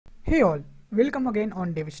Hey all, welcome again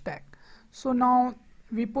on DevStack. So now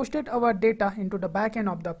we posted our data into the backend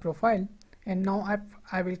of the profile, and now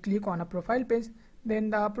I will click on a profile page.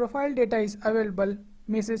 Then the profile data is available,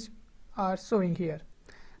 message are showing here.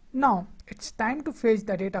 Now it's time to fetch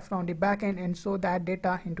the data from the backend and show that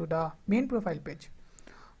data into the main profile page.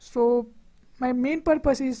 So my main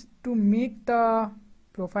purpose is to make the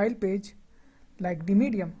profile page like the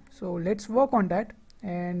medium. So let's work on that.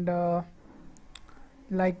 And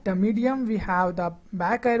like the medium, we have the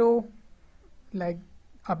back arrow, like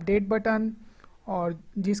update button or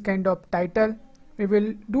this kind of title. We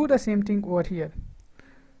will do the same thing over here.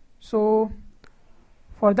 So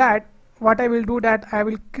for that, what I will do that I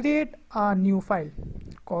will create a new file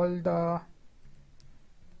called the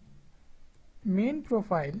main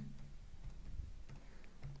profile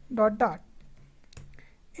dot,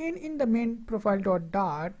 and in the main profile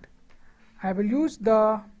dot I will use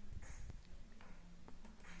the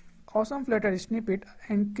awesome Flutter snippet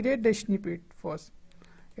and create the snippet first.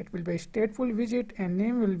 It will be a stateful widget and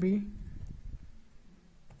name will be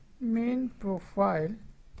main profile,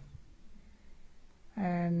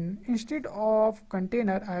 and instead of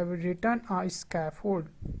container I will return a scaffold.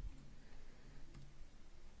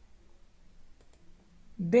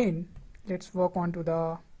 Then let's work on to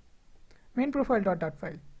the main profile dot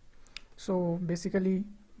file. So basically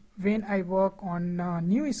when I work on a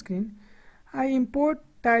new screen, I import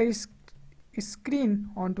the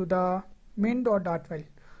screen onto the main dot file.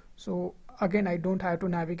 So again I don't have to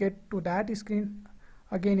navigate to that screen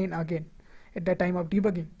again and again at the time of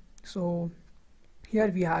debugging. So here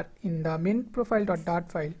we are in the main profile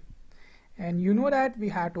dot file, and you know that we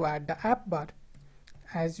have to add the app bar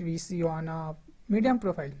as we see on a medium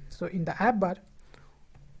profile. So in the app bar,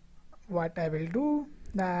 what I will do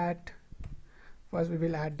that first we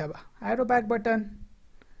will add the arrow back button,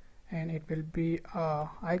 and it will be a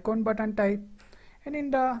icon button type, and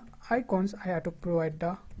in the icons I have to provide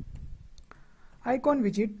the icon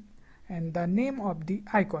widget and the name of the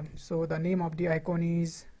icon. So the name of the icon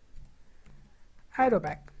is arrow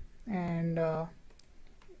back, and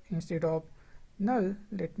instead of null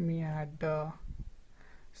let me add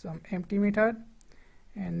some empty method,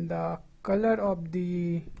 and the color of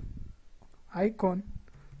the icon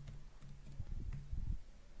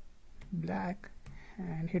black,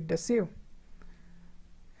 and hit the save,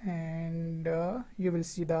 and you will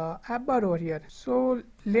see the app bar over here. So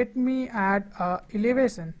let me add a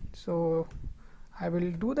elevation. So I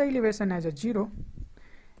will do the elevation as a 0,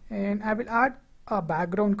 and I will add a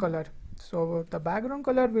background color. So the background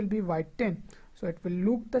color will be white 10, so it will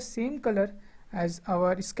look the same color as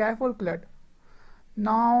our scaffold color.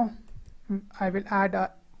 Now I will add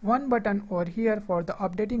one button over here for the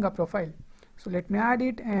updating a profile. So let me add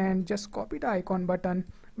it and just copy the icon button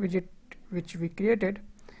widget which we created,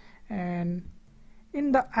 and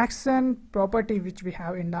in the action property which we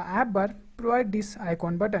have in the app bar, provide this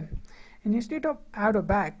icon button, and instead of arrow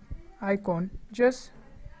back icon just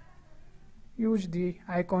use the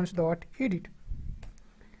icons dot edit.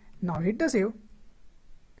 Now hit the save,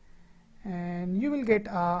 and you will get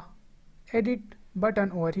a edit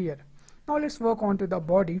button over here. Now let's work on to the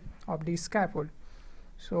body of the scaffold.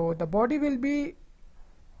 So the body will be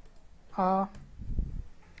a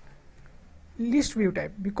list view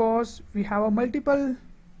type because we have a multiple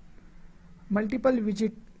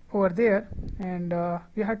widget over there, and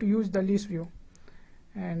we have to use the list view.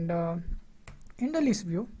 And in the list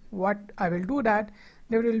view, what I will do that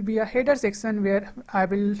there will be a header section where I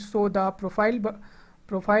will show the profile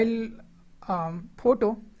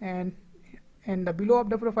photo, and the below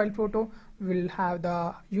of the profile photo will have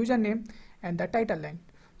the username and the title line.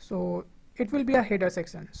 So it will be a header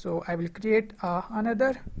section. So I will create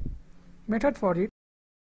another method for it,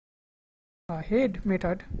 a head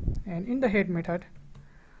method, and in the head method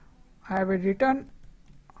I will return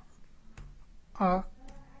a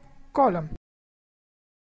column,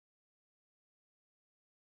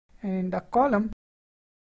 and in the column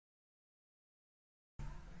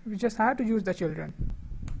we just have to use the children,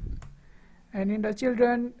 and in the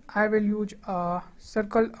children I will use a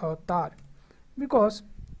circle avatar, because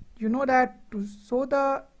you know that to show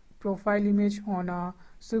the profile image on a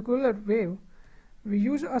circular wave we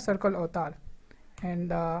use a circle avatar,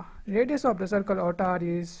 and the radius of the circle avatar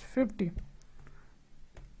is 50.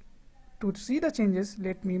 To see the changes,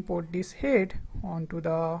 let me import this head onto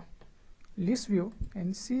the list view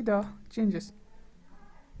and see the changes.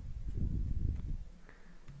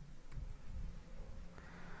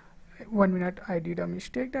 One minute, I did a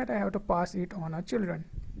mistake that I have to pass it on a children.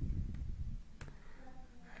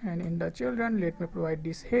 And in the children, let me provide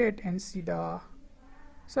this head and see the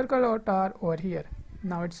circle avatar over here.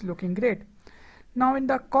 now it's looking great. Now in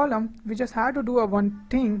the column we just have to do a one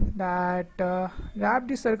thing, that wrap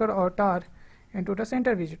the circle avatar into the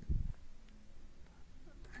center widget,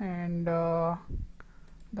 and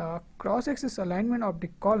the cross-axis alignment of the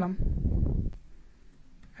column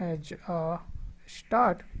edge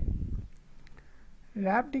start,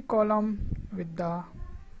 wrap the column with the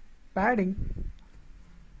padding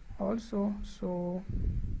also, so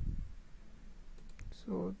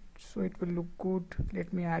it will look good.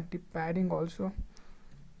 Let me add the padding also,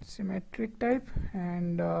 symmetric type,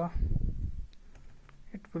 and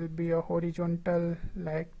it will be a horizontal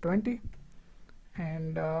like 20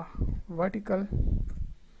 and vertical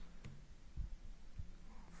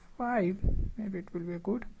 5, maybe it will be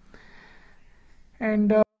good.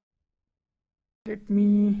 And let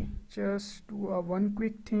me just do a one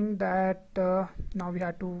quick thing, that now we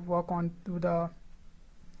have to work on to the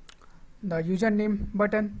username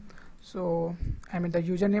button. So I mean the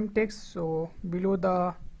username text. So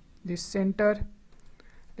below this center,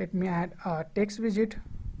 let me add a text widget.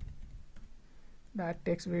 That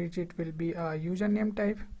text widget will be a username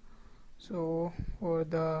type. So for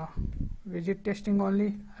the widget testing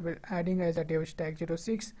only, I will adding as a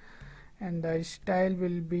devstack06, and the style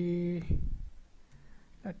will be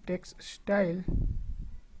the text style.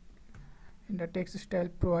 In the text style,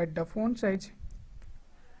 provide the font size.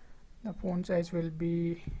 The font size will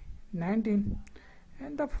be 19,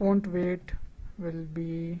 and the font weight will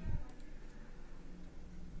be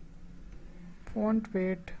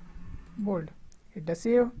bold. Hit the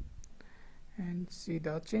save and see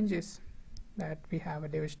the changes, that we have a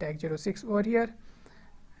devstack06 over here.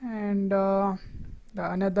 And the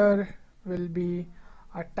another will be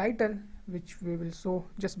a title, which we will show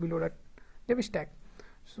just below the devstack.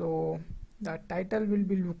 So the title will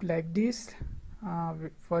be look like this.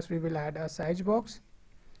 First we will add a size box,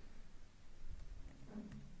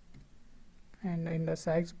 and in the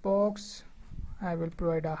size box I will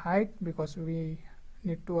provide a height, because we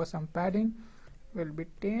need to some padding, will be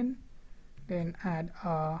 10. Then add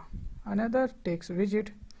another text widget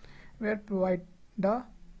where provide the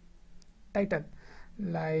title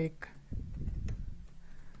like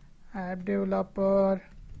app developer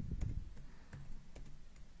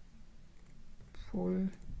full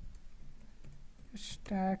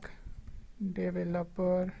stack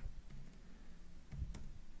developer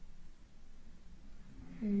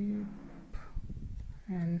and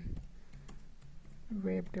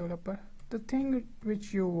web developer, the thing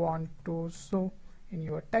which you want to show in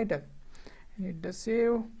your title. And hit the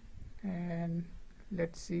save, and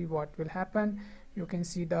let's see what will happen. You can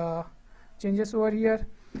see the changes over here,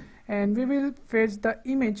 and we will fetch the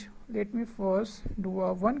image. Let me first do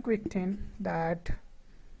a one quick thing, that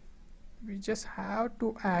we just have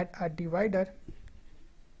to add a divider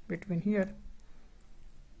between here,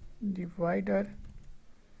 divider,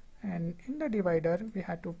 and in the divider we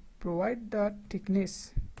have to provide the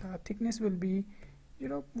thickness. The thickness will be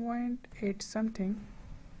 0.8 something,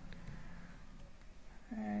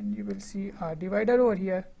 and you will see a divider over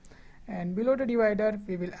here. And below the divider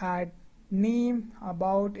we will add name,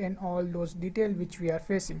 about, and all those details which we are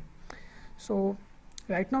facing. So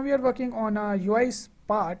right now we are working on a UI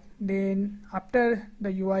part. Then after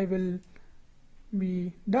the UI will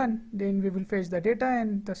be done, then we will fetch the data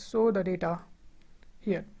and show the data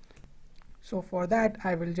here. So for that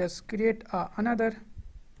I will just create another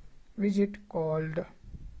widget called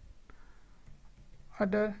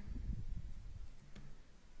other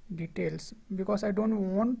details, because I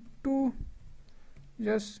don't want to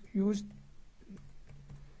just use,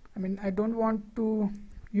 I don't want to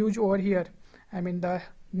use over here, the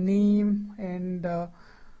name and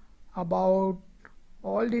about,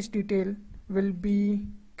 all this detail will be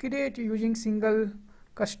create using single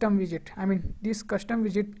custom widget. This custom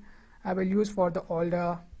widget I will use for all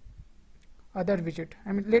the other widget.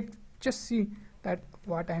 Let's just see that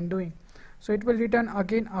what I am doing. So it will return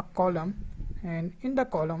again a column, and in the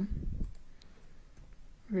column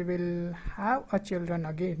we will have a children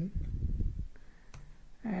again,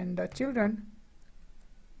 and the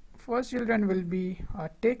first children will be a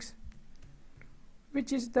text,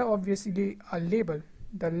 which is the obviously a label.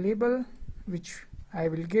 The label which I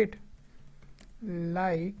will get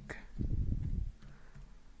like,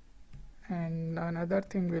 and another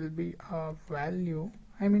thing will be a value.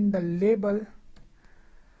 The label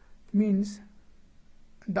means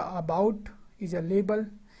the about is a label,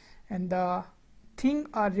 and the thing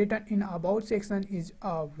are written in about section is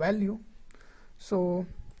a value. So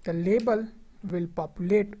the label will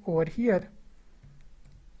populate over here,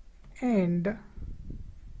 and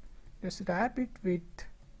just wrap it with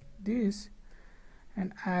this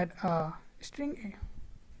and add a string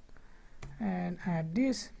and add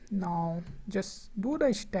this. Now just do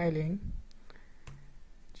the styling,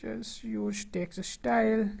 just use text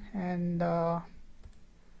style, and the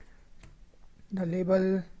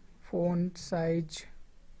label font size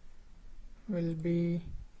will be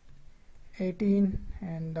 18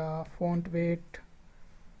 and the font weight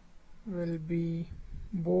will be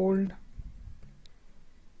bold.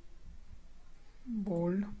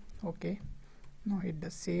 Okay, now hit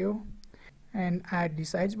the save and add the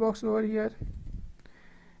size box over here,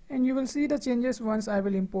 and you will see the changes once I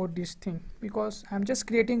will import this thing, because I'm just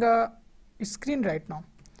creating a screen right now.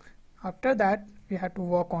 After that we have to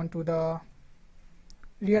work on to the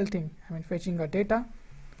real thing, I mean fetching a data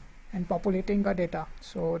and populating a data.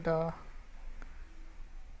 So the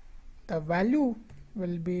value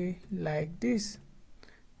will be like this,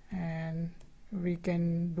 and we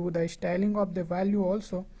can do the styling of the value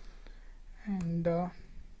also. And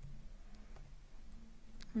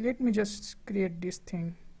let me just create this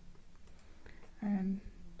thing, and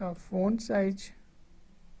the font size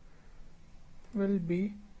will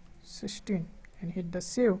be 16 and hit the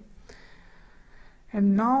save.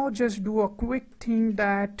 And now just do a quick thing,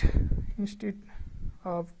 that instead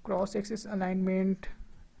of cross-axis alignment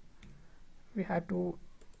we have to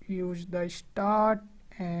use the start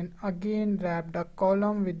and again wrap the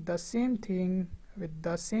column with the same thing, with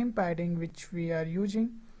the same padding which we are using.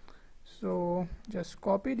 So just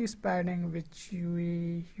copy this padding which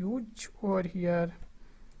we use over here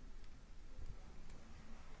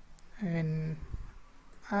and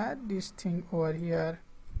add this thing over here,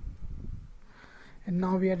 and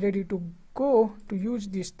now we are ready to go to use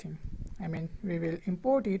this thing. I mean we will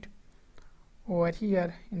import it over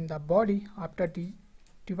here in the body after the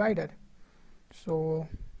divider. So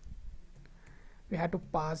we have to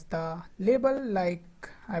pass the label, like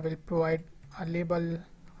I will provide a label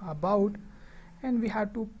about, and we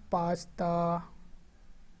have to pass the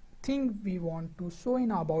thing we want to show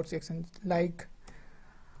in our about section, like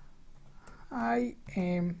I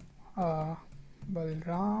am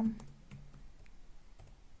Balram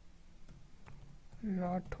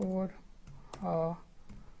Rathore, a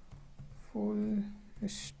full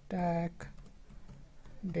stack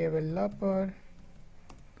developer,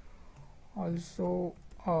 also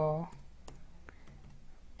a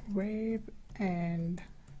web and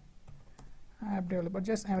app developer.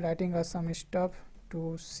 Just I'm writing some stuff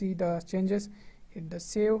to see the changes. Hit the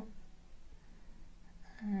save,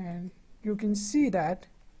 and you can see that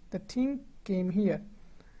the thing came here.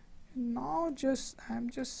 Now I'm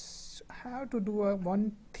just have to do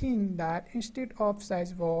one thing, that instead of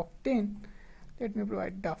size of 10, let me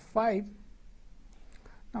provide the 5.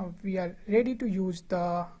 Now we are ready to use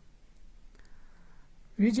the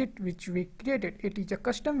widget which we created. It is a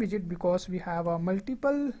custom widget because we have a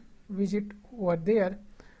multiple widget over there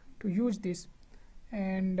to use this.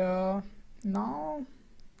 And now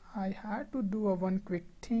I had to do one quick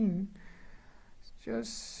thing,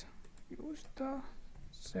 just use the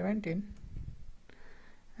 17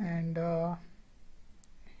 and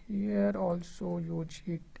here also use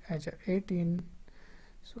it as a 18,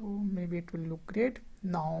 so maybe it will look great.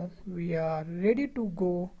 Now we are ready to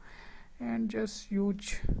go and just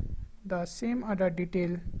use the same other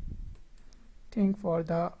detail thing for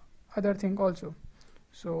the other thing also.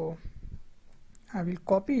 So I will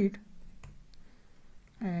copy it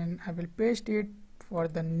and I will paste it for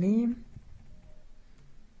the name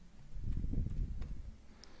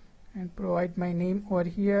and provide my name over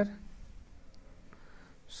here.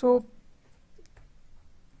 So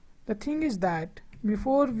the thing is that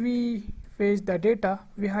before we fetch the data,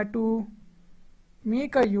 we had to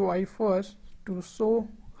make a UI first to show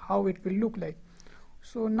how it will look like.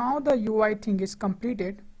 So now the UI thing is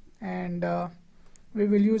completed, and we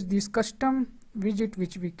will use this custom widget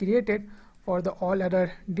which we created for the all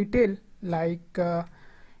other detail, like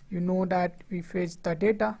you know that we fetch the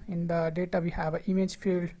data. In the data we have an image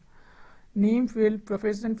field, name field,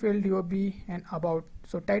 profession field, DOB, and about.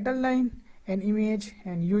 So title line and image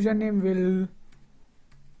and username will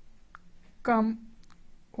come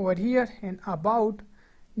over here, and about,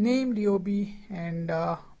 name, DOB, and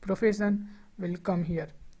profession will come here.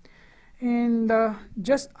 And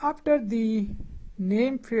just after the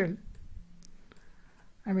name field,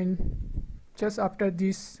 I mean just after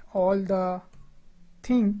this all the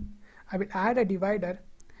thing, I will add a divider,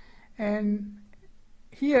 and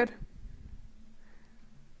here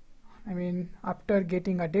I mean after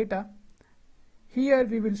getting a data, here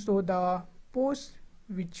we will show the post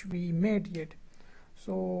which we made yet.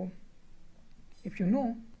 So if you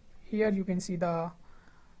know, here you can see the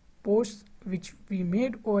posts which we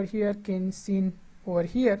made over here can seen over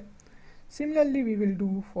here. Similarly we will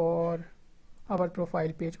do for our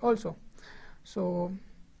profile page also. So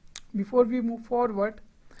before we move forward,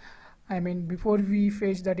 before we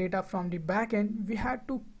fetch the data from the backend, we had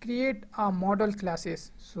to create a model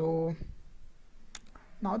classes. So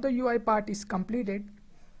now the UI part is completed,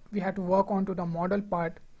 we have to work on to the model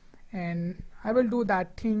part, and I will do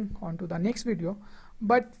that thing onto the next video.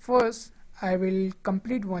 But first I will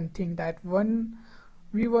complete one thing, that one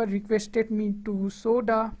viewer requested me to show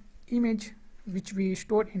the image which we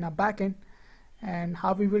stored in a backend, and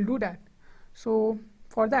how we will do that. So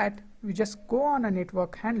for that, we just go on a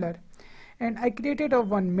network handler, and I created a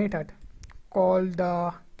one method called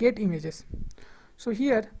the get images. So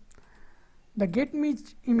here the get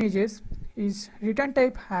images is return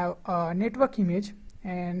type have a network image,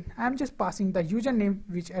 and I'm just passing the username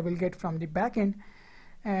which I will get from the backend.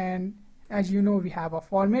 And as you know, we have a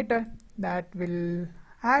formatter that will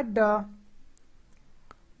add the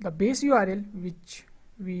base URL which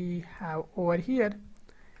we have over here.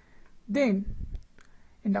 Then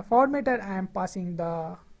in the formatter I am passing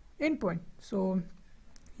the endpoint. So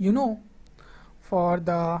you know, for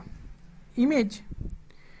the image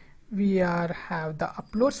we have the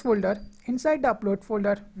uploads folder. Inside the upload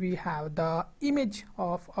folder we have the image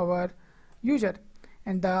of our user,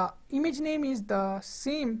 and the image name is the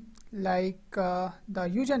same like the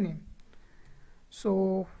username.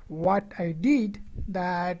 So what I did,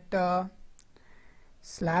 that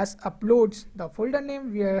slash uploads, the folder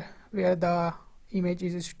name where the image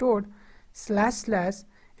is stored, slash,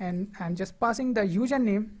 and I'm just passing the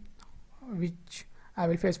username which I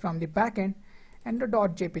will fetch from the backend, and the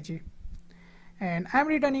 .jpg, and I'm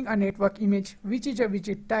returning a network image which is a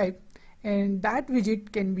widget type, and that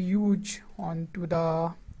widget can be used onto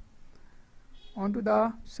the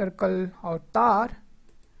circle or tar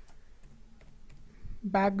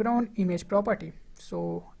background image property.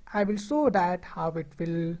 So I will show that how it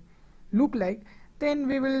will look like. Then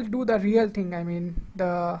we will do the real thing,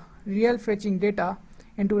 the real fetching data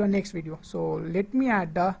into the next video. So let me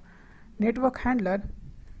add the network handler,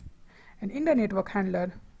 and in the network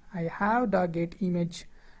handler I have the get image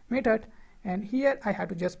method, and here I have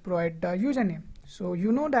to just provide the username. So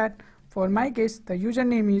you know that for my case the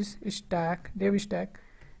username is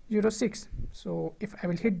devstack06. So if I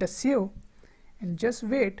will hit the save and just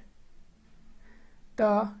wait,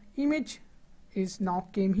 the image is now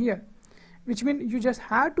came here, which means you just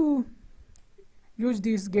have to use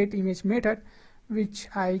this get image method which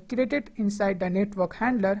I created inside the network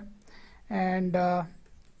handler, and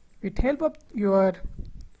with help of your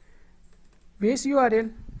base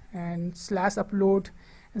URL and slash upload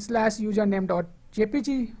and slash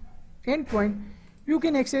username.jpg endpoint, you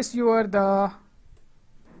can access the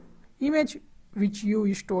image which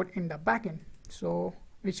you stored in the backend. So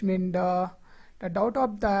which means the doubt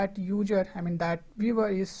of that user, that viewer,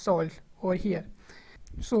 is solved over here.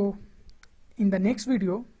 So in the next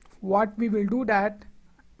video, what we will do, that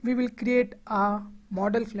we will create a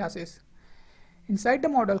model classes. Inside the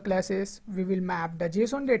model classes we will map the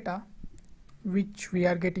JSON data which we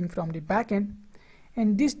are getting from the backend,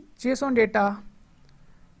 and this JSON data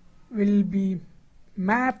will be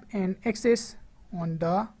mapped and accessed on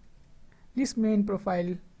this main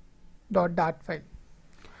profile .dart file.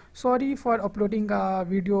 Sorry for uploading a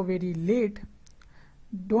video very late.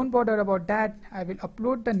 Don't bother about that. I will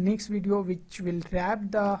upload the next video which will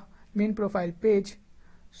wrap the main profile page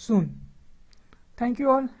soon. Thank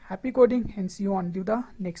you all, happy coding, and see you on to the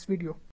next video.